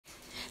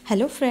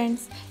Hello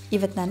friends,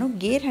 ಇವತ್ತು ನಾನು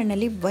gear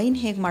ಹಣ್ಣಲ್ಲಿ wine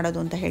ಹೇಗೆ ಮಾಡೋದು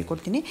ಅಂತ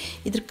ಹೇಳ್ಕೊಡ್ತೀನಿ.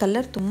 ಇದ್ರ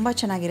ಕಲರ್ ತುಂಬ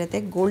ಚೆನ್ನಾಗಿರುತ್ತೆ,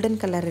 ಗೋಲ್ಡನ್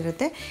ಕಲರ್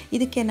ಇರುತ್ತೆ.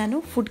 ಇದಕ್ಕೆ ನಾನು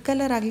ಫುಡ್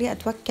ಕಲರ್ ಆಗಲಿ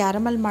ಅಥವಾ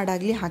ಕ್ಯಾರಮಲ್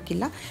ಮಾಡಾಗಲಿ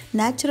ಹಾಕಿಲ್ಲ,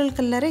 ನ್ಯಾಚುರಲ್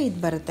ಕಲ್ಲರೇ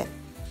ಇದು ಬರುತ್ತೆ.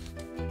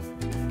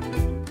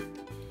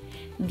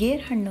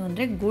 ಗೇರ್ ಹಣ್ಣು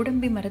ಅಂದರೆ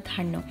ಗೋಡಂಬಿ ಮರದ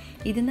ಹಣ್ಣು.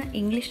 ಇದನ್ನು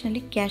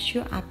ಇಂಗ್ಲೀಷ್ನಲ್ಲಿ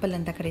ಕ್ಯಾಶ್ಯೂ ಆ್ಯಪಲ್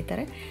ಅಂತ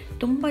ಕರೀತಾರೆ.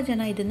 ತುಂಬ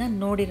ಜನ ಇದನ್ನು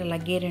ನೋಡಿರಲ್ಲ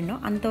ಗೇರ್ ಹಣ್ಣು,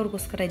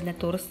 ಅಂಥವ್ರಿಗೋಸ್ಕರ ಇದನ್ನ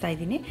ತೋರಿಸ್ತಾ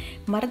ಇದ್ದೀನಿ.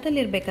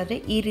 ಮರದಲ್ಲಿರಬೇಕಾದ್ರೆ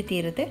ಈ ರೀತಿ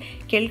ಇರುತ್ತೆ,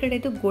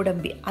 ಕೆಳಗಡೆದು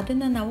ಗೋಡಂಬಿ.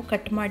 ಅದನ್ನು ನಾವು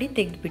ಕಟ್ ಮಾಡಿ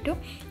ತೆಗೆದುಬಿಟ್ಟು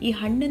ಈ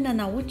ಹಣ್ಣನ್ನು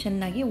ನಾವು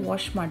ಚೆನ್ನಾಗಿ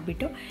ವಾಶ್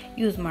ಮಾಡಿಬಿಟ್ಟು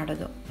ಯೂಸ್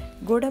ಮಾಡೋದು.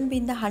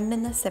 ಗೋಡಂಬಿಯಿಂದ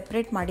ಹಣ್ಣನ್ನು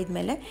ಸೆಪ್ರೇಟ್ ಮಾಡಿದ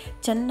ಮೇಲೆ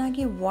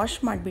ಚೆನ್ನಾಗಿ ವಾಶ್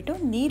ಮಾಡಿಬಿಟ್ಟು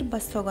ನೀರು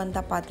ಬಸ್ಸೋಗೋಂಥ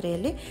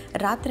ಪಾತ್ರೆಯಲ್ಲಿ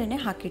ರಾತ್ರಿಯೇ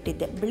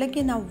ಹಾಕಿಟ್ಟಿದ್ದೆ.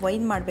 ಬೆಳಗ್ಗೆ ನಾವು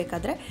ವೈನ್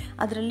ಮಾಡಬೇಕಾದ್ರೆ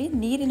ಅದರಲ್ಲಿ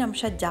ನೀರಿನ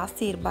ಅಂಶ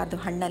ಜಾಸ್ತಿ ಇರಬಾರ್ದು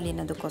ಹಣ್ಣಲ್ಲಿ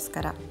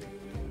ಅನ್ನೋದಕ್ಕೋಸ್ಕರ.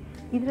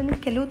 ಇದರಲ್ಲಿ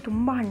ಕೆಲವು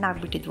ತುಂಬ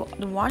ಹಣ್ಣಾಗ್ಬಿಟ್ಟಿದ್ವು.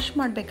 ಅದು ವಾಶ್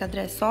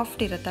ಮಾಡಬೇಕಾದ್ರೆ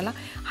ಸಾಫ್ಟ್ ಇರುತ್ತಲ್ಲ,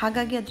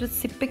 ಹಾಗಾಗಿ ಅದ್ರ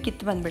ಸಿಪ್ಪೆ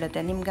ಕಿತ್ತು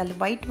ಬಂದುಬಿಡುತ್ತೆ. ನಿಮ್ಗೆ ಅಲ್ಲಿ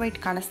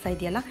ವೈಟ್ ಕಾಣಿಸ್ತಾ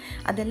ಇದೆಯಲ್ಲ,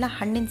 ಅದೆಲ್ಲ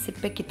ಹಣ್ಣಿನ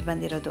ಸಿಪ್ಪೆ ಕಿತ್ತು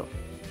ಬಂದಿರೋದು.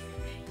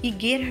 ಈ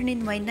ಗೇರ್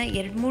ಹಣ್ಣಿನ ವೈನ್ನ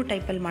 2-3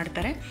 ಟೈಪಲ್ಲಿ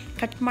ಮಾಡ್ತಾರೆ.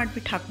 ಕಟ್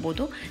ಮಾಡಿಬಿಟ್ಟು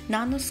ಹಾಕ್ಬೋದು,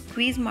 ನಾನು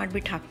ಸ್ಕ್ವೀಸ್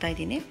ಮಾಡಿಬಿಟ್ಟು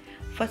ಹಾಕ್ತಾಯಿದ್ದೀನಿ.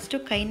 ಫಸ್ಟು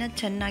ಕೈನ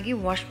ಚೆನ್ನಾಗಿ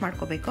ವಾಶ್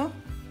ಮಾಡ್ಕೋಬೇಕು.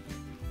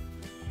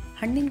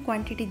 ಹಣ್ಣಿನ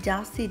ಕ್ವಾಂಟಿಟಿ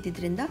ಜಾಸ್ತಿ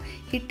ಇದ್ದಿದ್ದರಿಂದ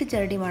ಹಿಟ್ಟು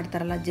ಜರಡಿ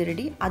ಮಾಡ್ತಾರಲ್ಲ,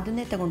 ಜರಡಿ,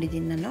 ಅದನ್ನೇ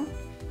ತಗೊಂಡಿದ್ದೀನಿ ನಾನು.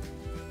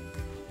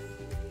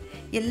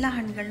 ಎಲ್ಲ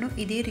ಹಣ್ಣುಗಳನ್ನು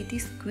ಇದೇ ರೀತಿ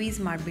ಸ್ಕ್ವೀಸ್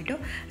ಮಾಡಿಬಿಟ್ಟು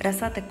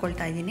ರಸ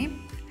ತೆಕ್ಕೊಳ್ತಾ ಇದ್ದೀನಿ.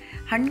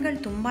 ಹಣ್ಣುಗಳು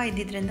ತುಂಬ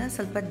ಇದ್ದಿದ್ದರಿಂದ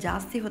ಸ್ವಲ್ಪ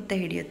ಜಾಸ್ತಿ ಹೊತ್ತೆ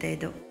ಹಿಡಿಯುತ್ತೆ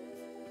ಇದು.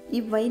 ಈ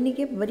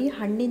ವೈನಿಗೆ ಬರೀ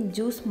ಹಣ್ಣಿನ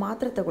ಜ್ಯೂಸ್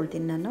ಮಾತ್ರ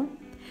ತಗೊಳ್ತೀನಿ ನಾನು.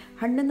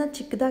 ಹಣ್ಣನ್ನು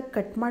ಚಿಕ್ಕದಾಗಿ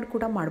ಕಟ್ ಮಾಡಿ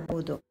ಕೂಡ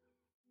ಮಾಡ್ಬೋದು.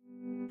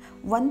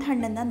 ಒಂದು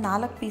ಹಣ್ಣನ್ನು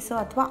 4 ಪೀಸು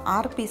ಅಥವಾ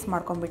 6 ಪೀಸ್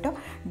ಮಾಡ್ಕೊಂಬಿಟ್ಟು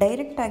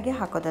ಡೈರೆಕ್ಟಾಗಿ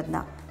ಹಾಕೋದನ್ನ.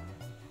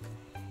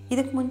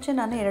 ಇದಕ್ಕೆ ಮುಂಚೆ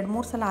ನಾನು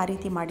 2-3 ಸಲ ಆ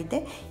ರೀತಿ ಮಾಡಿದ್ದೆ.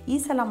 ಈ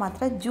ಸಲ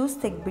ಮಾತ್ರ ಜ್ಯೂಸ್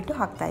ತೆಗೆದ್ಬಿಟ್ಟು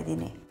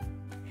ಹಾಕ್ತಾಯಿದ್ದೀನಿ.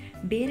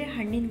 ಬೇರೆ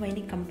ಹಣ್ಣಿನ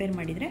ವೈನಿಗೆ ಕಂಪೇರ್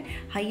ಮಾಡಿದರೆ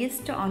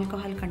ಹೈಯೆಸ್ಟ್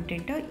ಆಲ್ಕೋಹಾಲ್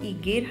ಕಂಟೆಂಟು ಈ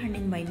ಗೇರ್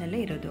ಹಣ್ಣಿನ ವೈನಲ್ಲೇ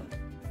ಇರೋದು.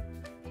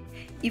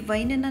 ಈ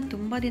ವೈನನ್ನು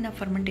ತುಂಬ ದಿನ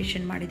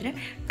ಫರ್ಮೆಂಟೇಷನ್ ಮಾಡಿದರೆ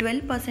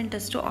 12%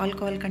 ಅಷ್ಟು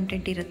ಆಲ್ಕೋಹಾಲ್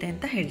ಕಂಟೆಂಟ್ ಇರುತ್ತೆ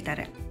ಅಂತ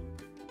ಹೇಳ್ತಾರೆ.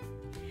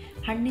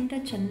 ಹಣ್ಣಿಂದ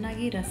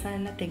ಚೆನ್ನಾಗಿ ರಸ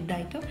ಎಲ್ಲ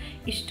ತೆಗೆದಾಯಿತು.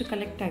 ಇಷ್ಟು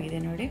ಕಲೆಕ್ಟ್ ಆಗಿದೆ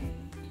ನೋಡಿ.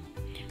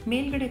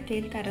 ಮೇಲ್ಗಡೆ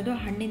ತೇಲ್ತಾ ಇರೋದು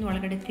ಹಣ್ಣಿನ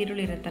ಒಳಗಡೆ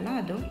ತಿರುಳಿರುತ್ತಲ್ಲ,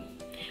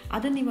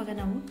 ಅದನ್ನು ಇವಾಗ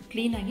ನಾವು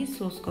ಕ್ಲೀನಾಗಿ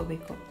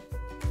ಸೋಸ್ಕೋಬೇಕು.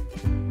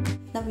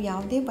 ನಾವು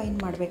ಯಾವುದೇ ವೈನ್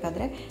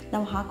ಮಾಡಬೇಕಾದ್ರೆ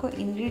ನಾವು ಹಾಕೋ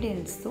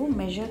ಇಂಗ್ರೀಡಿಯೆಂಟ್ಸು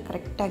ಮೆಷರ್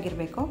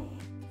ಕರೆಕ್ಟಾಗಿರಬೇಕು.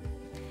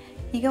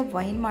 ಈಗ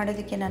ವೈನ್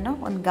ಮಾಡೋದಕ್ಕೆ ನಾನು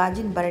ಒಂದು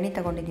ಗಾಜಿನ ಭರಣಿ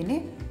ತಗೊಂಡಿದ್ದೀನಿ.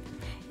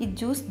 ಈ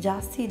ಜ್ಯೂಸ್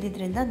ಜಾಸ್ತಿ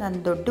ಇದ್ದಿದ್ದರಿಂದ ನಾನು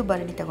ದೊಡ್ಡ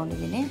ಭರಣಿ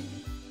ತಗೊಂಡಿದ್ದೀನಿ.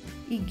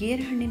 ಈ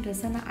ಗೇರ್ ಹಣ್ಣಿನ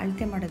ರಸನ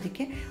ಅಳತೆ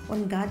ಮಾಡೋದಕ್ಕೆ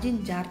ಒಂದು ಗಾಜಿನ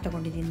ಜಾರ್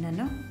ತಗೊಂಡಿದ್ದೀನಿ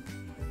ನಾನು.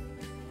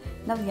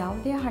 ನಾವು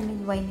ಯಾವುದೇ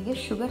ಹಣ್ಣಿನ ವೈನಿಗೆ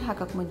ಶುಗರ್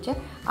ಹಾಕೋಕ್ಕೆ ಮುಂಚೆ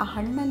ಆ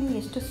ಹಣ್ಣಲ್ಲಿ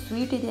ಎಷ್ಟು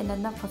ಸ್ವೀಟ್ ಇದೆ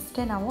ಅನ್ನೋದನ್ನ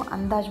ಫಸ್ಟೇ ನಾವು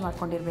ಅಂದಾಜು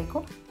ಮಾಡ್ಕೊಂಡಿರಬೇಕು.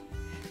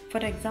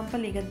 ಫಾರ್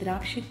ಎಕ್ಸಾಂಪಲ್, ಈಗ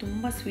ದ್ರಾಕ್ಷಿ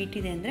ತುಂಬ ಸ್ವೀಟ್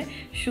ಇದೆ ಅಂದರೆ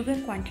ಶುಗರ್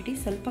ಕ್ವಾಂಟಿಟಿ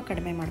ಸ್ವಲ್ಪ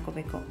ಕಡಿಮೆ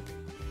ಮಾಡ್ಕೋಬೇಕು.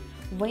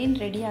 ವೈನ್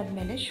ರೆಡಿ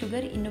ಆದಮೇಲೆ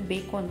ಶುಗರ್ ಇನ್ನೂ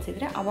ಬೇಕು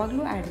ಅನಿಸಿದರೆ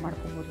ಆವಾಗಲೂ ಆ್ಯಡ್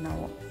ಮಾಡ್ಕೋಬೋದು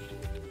ನಾವು.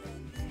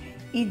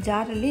 ಈ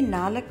ಜಾರಲ್ಲಿ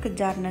 4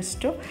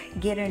 ಜಾರ್ನಷ್ಟು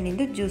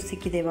ಗೇರಹಣ್ಣಿಂದು ಜ್ಯೂಸ್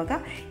ಸಿಕ್ಕಿದೆ. ಇವಾಗ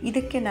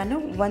ಇದಕ್ಕೆ ನಾನು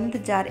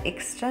 1 ಜಾರ್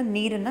ಎಕ್ಸ್ಟ್ರಾ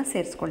ನೀರನ್ನು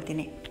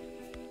ಸೇರಿಸ್ಕೊಳ್ತೀನಿ.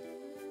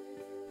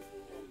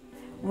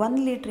 1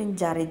 ಲೀಟ್ರಿನ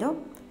ಜಾರ್ ಇದು.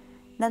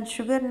 ನಾನು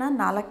ಶುಗರ್ನ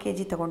 4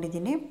 kg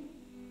ತೊಗೊಂಡಿದ್ದೀನಿ.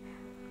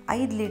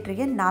 5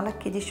 ಲೀಟ್ರಿಗೆ 4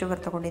 kg ಶುಗರ್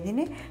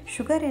ತೊಗೊಂಡಿದ್ದೀನಿ.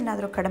 ಶುಗರ್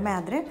ಏನಾದರೂ ಕಡಿಮೆ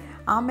ಆದರೆ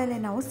ಆಮೇಲೆ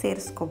ನಾವು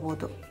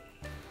ಸೇರಿಸ್ಕೋಬೋದು.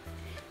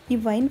 ಈ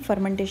ವೈನ್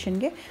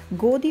ಫರ್ಮೆಂಟೇಷನ್ಗೆ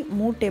ಗೋಧಿ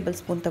 3 ಟೇಬಲ್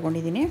ಸ್ಪೂನ್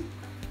ತೊಗೊಂಡಿದ್ದೀನಿ.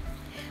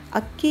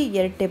 ಅಕ್ಕಿ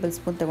 2 ಟೇಬಲ್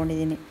ಸ್ಪೂನ್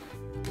ತೊಗೊಂಡಿದ್ದೀನಿ.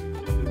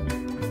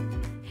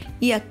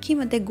 ಈ ಅಕ್ಕಿ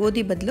ಮತ್ತು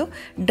ಗೋಧಿ ಬದಲು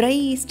ಡ್ರೈ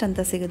ಈಸ್ಟ್ ಅಂತ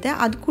ಸಿಗುತ್ತೆ,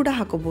 ಅದು ಕೂಡ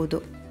ಹಾಕೋಬೋದು.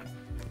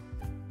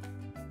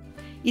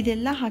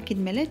 ಇದೆಲ್ಲ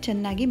ಹಾಕಿದ ಮೇಲೆ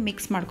ಚೆನ್ನಾಗಿ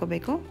ಮಿಕ್ಸ್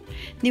ಮಾಡ್ಕೋಬೇಕು.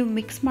 ನೀವು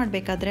ಮಿಕ್ಸ್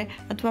ಮಾಡಬೇಕಾದ್ರೆ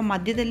ಅಥವಾ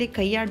ಮಧ್ಯದಲ್ಲಿ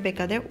ಕೈ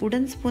ಆಡಬೇಕಾದ್ರೆ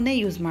ವುಡನ್ ಸ್ಪೂನೇ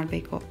ಯೂಸ್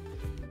ಮಾಡಬೇಕು.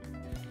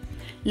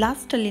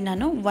 ಲಾಸ್ಟಲ್ಲಿ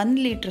ನಾನು 1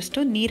 ಲೀಟ್ರಷ್ಟು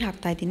ನೀರು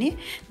ಹಾಕ್ತಾಯಿದ್ದೀನಿ.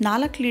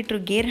 4 ಲೀಟ್ರ್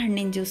ಗೇರ್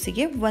ಹಣ್ಣಿನ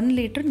ಜ್ಯೂಸಿಗೆ 1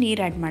 ಲೀಟ್ರ್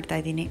ನೀರು ಆ್ಯಡ್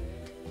ಮಾಡ್ತಾಯಿದ್ದೀನಿ.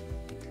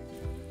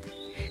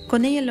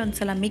 ಕೊನೆಯಲ್ಲಿ ಒಂದು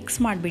ಸಲ ಮಿಕ್ಸ್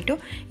ಮಾಡಿಬಿಟ್ಟು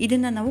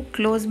ಇದನ್ನು ನಾವು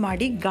ಕ್ಲೋಸ್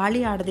ಮಾಡಿ ಗಾಳಿ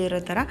ಆಡದೇ ಇರೋ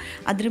ಥರ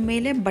ಅದ್ರ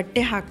ಮೇಲೆ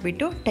ಬಟ್ಟೆ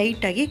ಹಾಕಿಬಿಟ್ಟು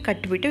ಟೈಟಾಗಿ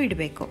ಕಟ್ಟಿಬಿಟ್ಟು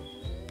ಇಡಬೇಕು.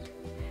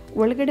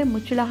 ಒಳಗಡೆ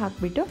ಮುಚ್ಚಳ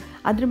ಹಾಕಿಬಿಟ್ಟು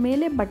ಅದ್ರ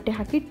ಮೇಲೆ ಬಟ್ಟೆ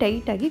ಹಾಕಿ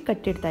ಟೈಟಾಗಿ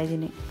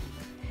ಕಟ್ಟಿಡ್ತಾಯಿದ್ದೀನಿ.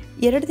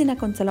 2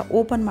 ದಿನಕ್ಕೊಂದು ಸಲ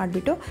ಓಪನ್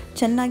ಮಾಡಿಬಿಟ್ಟು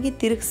ಚೆನ್ನಾಗಿ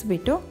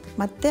ತಿರುಗಿಸ್ಬಿಟ್ಟು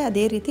ಮತ್ತೆ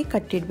ಅದೇ ರೀತಿ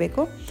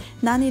ಕಟ್ಟಿಡಬೇಕು.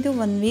 ನಾನಿದು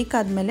 1 ವೀಕ್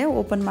ಆದಮೇಲೆ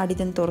ಓಪನ್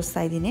ಮಾಡಿದ್ದನ್ನು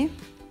ತೋರಿಸ್ತಾ ಇದ್ದೀನಿ.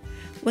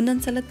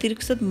 ಒಂದೊಂದು ಸಲ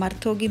ತಿರುಗಿಸೋದು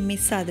ಮರ್ತೋಗಿ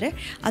ಮಿಸ್ ಆದರೆ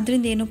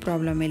ಅದರಿಂದ ಏನೂ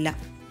ಪ್ರಾಬ್ಲಮ್ ಇಲ್ಲ.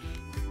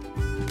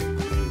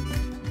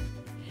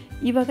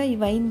 ಇವಾಗ ಈ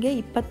ವೈನ್ಗೆ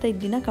 25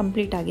 ದಿನ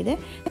ಕಂಪ್ಲೀಟ್ ಆಗಿದೆ.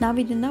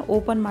 ನಾವಿದನ್ನು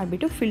ಓಪನ್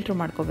ಮಾಡಿಬಿಟ್ಟು ಫಿಲ್ಟ್ರ್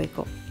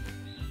ಮಾಡ್ಕೋಬೇಕು.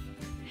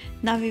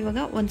 ನಾವಿವಾಗ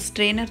ಒಂದು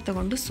ಸ್ಟ್ರೇನರ್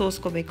ತೊಗೊಂಡು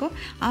ಸೋಸ್ಕೋಬೇಕು.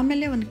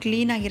 ಆಮೇಲೆ ಒಂದು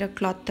ಕ್ಲೀನಾಗಿರೋ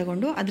ಕ್ಲಾತ್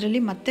ತೊಗೊಂಡು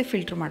ಅದರಲ್ಲಿ ಮತ್ತೆ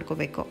ಫಿಲ್ಟ್ರ್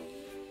ಮಾಡ್ಕೋಬೇಕು.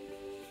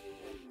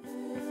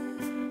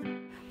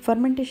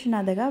 ಫರ್ಮೆಂಟೇಷನ್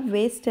ಆದಾಗ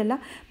ವೇಸ್ಟ್ ಎಲ್ಲ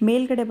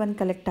ಮೇಲ್ಗಡೆ ಬಂದು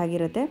ಕಲೆಕ್ಟ್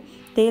ಆಗಿರುತ್ತೆ.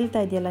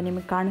 ತೇಲ್ತಾ ಇದೆಯಲ್ಲ,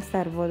 ನಿಮಗೆ ಕಾಣಿಸ್ತಾ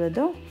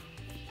ಇರ್ಬೋದು.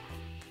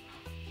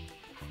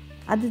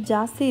 ಅದು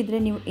ಜಾಸ್ತಿ ಇದ್ದರೆ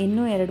ನೀವು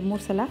ಇನ್ನೂ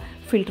 2-3 ಸಲ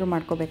ಫಿಲ್ಟ್ರ್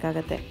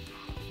ಮಾಡ್ಕೋಬೇಕಾಗತ್ತೆ.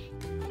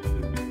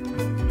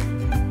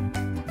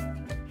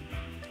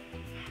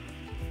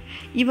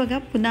 ಇವಾಗ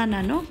ಪುನಃ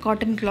ನಾನು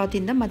ಕಾಟನ್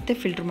ಕ್ಲಾತಿಂದ ಮತ್ತೆ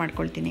ಫಿಲ್ಟ್ರ್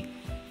ಮಾಡ್ಕೊಳ್ತೀನಿ.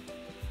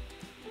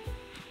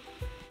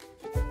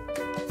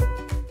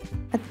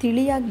 ಅದು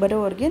ತಿಳಿಯಾಗಿ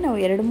ಬರೋವರೆಗೆ ನಾವು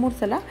 2-3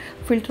 ಸಲ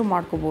ಫಿಲ್ಟ್ರ್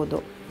ಮಾಡ್ಕೋಬೋದು.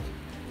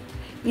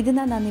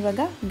 ಇದನ್ನು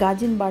ನಾನಿವಾಗ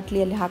ಗಾಜಿನ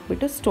ಬಾಟ್ಲಿಯಲ್ಲಿ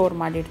ಹಾಕಿಬಿಟ್ಟು ಸ್ಟೋರ್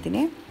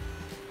ಮಾಡಿಡ್ತೀನಿ.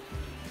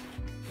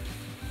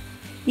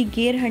 ಈ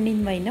ಗೇರು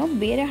ಹಣ್ಣಿನ ವೈನು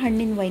ಬೇರೆ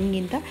ಹಣ್ಣಿನ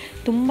ವೈನ್ಗಿಂತ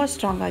ತುಂಬ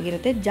ಸ್ಟ್ರಾಂಗ್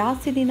ಆಗಿರುತ್ತೆ,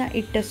 ಜಾಸ್ತಿ ದಿನ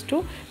ಇಟ್ಟಷ್ಟು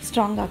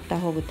ಸ್ಟ್ರಾಂಗ್ ಆಗ್ತಾ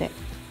ಹೋಗುತ್ತೆ.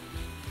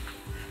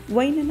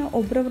 ವೈನನ್ನು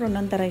ಒಬ್ರೊಬ್ರು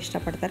ಒಂದೊಂದು ಥರ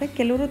ಇಷ್ಟಪಡ್ತಾರೆ.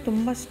 ಕೆಲವರು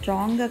ತುಂಬ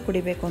ಸ್ಟ್ರಾಂಗಾಗಿ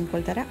ಕುಡಿಬೇಕು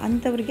ಅಂದ್ಕೊಳ್ತಾರೆ,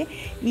 ಅಂಥವ್ರಿಗೆ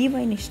ಈ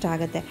ವೈನ್ ಇಷ್ಟ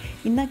ಆಗುತ್ತೆ.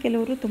 ಇನ್ನು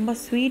ಕೆಲವರು ತುಂಬ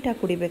ಸ್ವೀಟಾಗಿ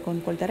ಕುಡಿಬೇಕು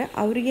ಅಂದ್ಕೊಳ್ತಾರೆ,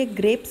 ಅವರಿಗೆ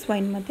ಗ್ರೇಪ್ಸ್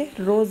ವೈನ್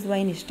ಮತ್ತು ರೋಸ್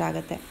ವೈನ್ ಇಷ್ಟ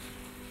ಆಗುತ್ತೆ.